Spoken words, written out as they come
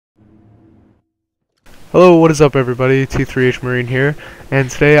Hello, what is up everybody? T3H Marine here,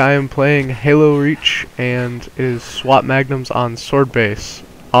 and today I am playing Halo Reach, and it is SWAT magnums on sword base.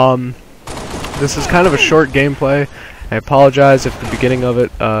 This is kind of a short gameplay. I apologize if the beginning of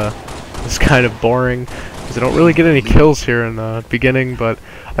it is kind of boring, because I don't really get any kills here in the beginning, but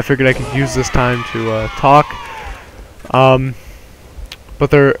I figured I could use this time to talk. To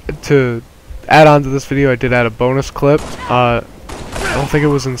add on to this video, I did add a bonus clip. I don't think it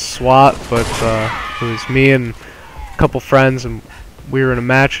was in SWAT, but it was me and a couple friends, and we were in a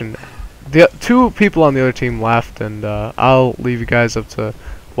match, and the two people on the other team left, and I'll leave you guys up to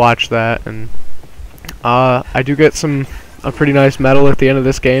watch that. And I do get a pretty nice medal at the end of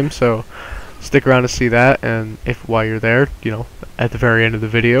this game, so stick around to see that. And if while you're there, you know, at the very end of the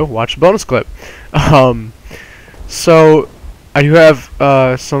video, watch the bonus clip. So I do have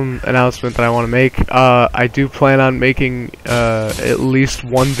some announcement that I want to make. I do plan on making at least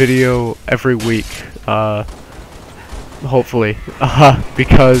one video every week, hopefully,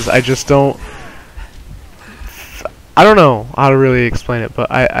 because I just don't know how to really explain it,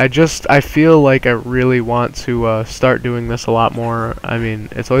 but I feel like I really want to start doing this a lot more. I mean,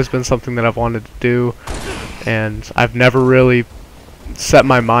 it's always been something that I've wanted to do, and I've never really set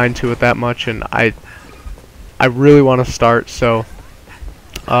my mind to it that much, and I really want to start, so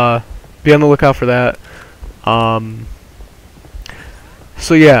be on the lookout for that.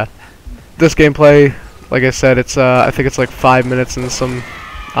 So yeah, this gameplay, like I said, it's I think it's like 5 minutes and some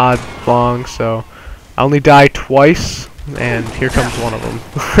odd long, so I only die twice, and here comes one of them.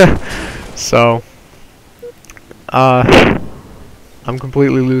 So I'm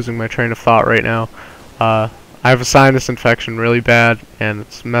completely losing my train of thought right now. I have a sinus infection really bad, and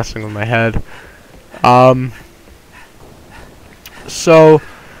it's messing with my head. So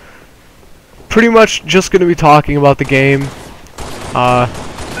pretty much just gonna be talking about the game.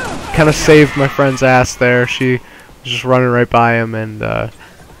 Kind of saved my friend's ass there. She was just running right by him, and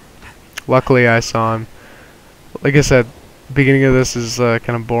luckily I saw him. Like I said, the beginning of this is kind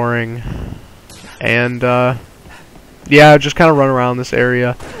of boring, and yeah, just kind of run around this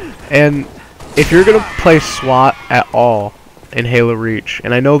area. And if you're gonna play SWAT at all in Halo Reach,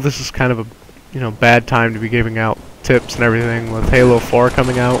 and I know this is kind of a bad time to be giving out tips and everything with Halo 4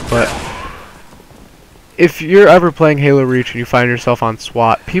 coming out, but if you're ever playing Halo Reach and you find yourself on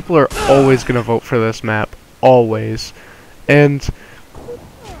SWAT, people are always going to vote for this map, always. And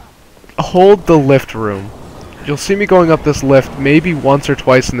hold the lift room. You'll see me going up this lift maybe once or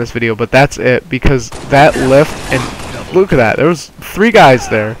twice in this video, but that's it, because that lift, and look at that, there was 3 guys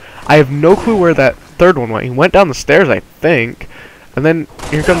there. I have no clue where that third one went. He went down the stairs, I think, and then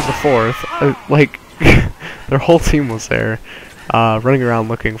here comes the fourth. Like, their whole team was there, running around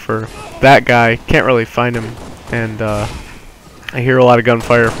looking for that guy. Can't really find him, and I hear a lot of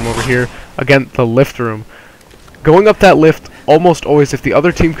gunfire from over here. Again, the lift room. Going up that lift, almost always, if the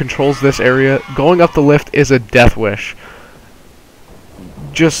other team controls this area, going up the lift is a death wish.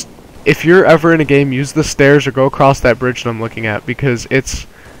 Just, if you're ever in a game, use the stairs or go across that bridge that I'm looking at, because it's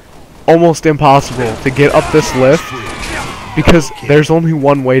almost impossible to get up this lift, because there's only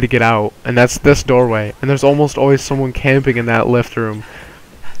one way to get out, and that's this doorway, and there's almost always someone camping in that lift room.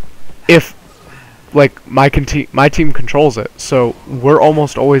 If, like, my team controls it, so we're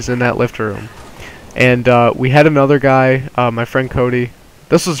almost always in that lift room. And we had another guy, my friend Cody.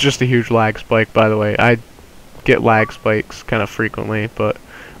 This was just a huge lag spike, by the way. I get lag spikes kind of frequently, but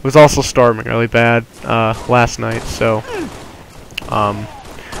it was also storming really bad last night, so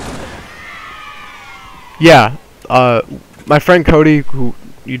yeah. My friend Cody, who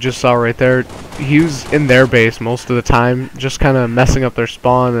you just saw right there, he was in their base most of the time, just kind of messing up their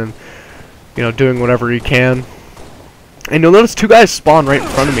spawn and, doing whatever he can. And you'll notice 2 guys spawn right in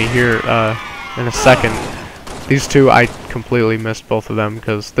front of me here in a second. These 2, I completely missed both of them,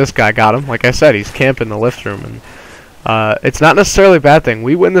 because this guy got him. Like I said, he's camping the lift room, and it's not necessarily a bad thing.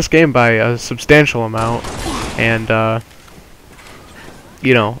 We win this game by a substantial amount, and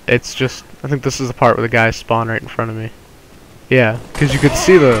it's just, I think this is the part where the guys spawn right in front of me. Yeah, because you could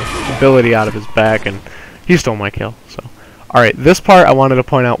see the ability out of his back, and he stole my kill. So, all right, this part I wanted to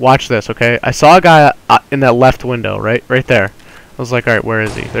point out. Watch this, okay? I saw a guy in that left window, right there. I was like, all right, where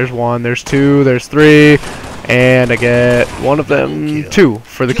is he? There's 1, there's 2, there's 3, and I get one of them 2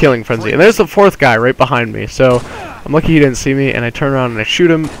 for the killing frenzy. And there's the 4th guy right behind me. So I'm lucky he didn't see me, and I turn around and I shoot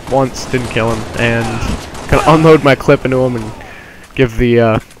him once, didn't kill him, and kind of unload my clip into him and give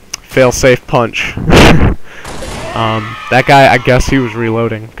the fail-safe punch. That guy, I guess he was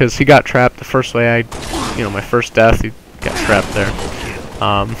reloading, because he got trapped the first way my first death, he got trapped there.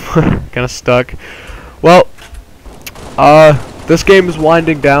 Kind of stuck. Well, this game is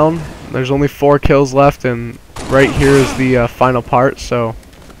winding down. There's only 4 kills left, and right here is the final part. So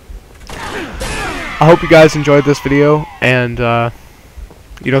I hope you guys enjoyed this video, and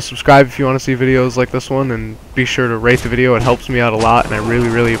subscribe if you want to see videos like this one, and be sure to rate the video. It helps me out a lot, and I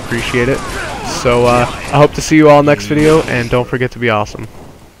really appreciate it. So I hope to see you all next video, and don't forget to be awesome.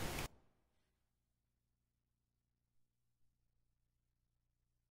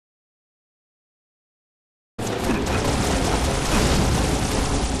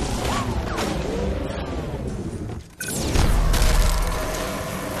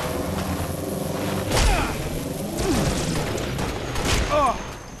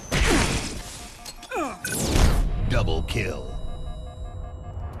 Double kill.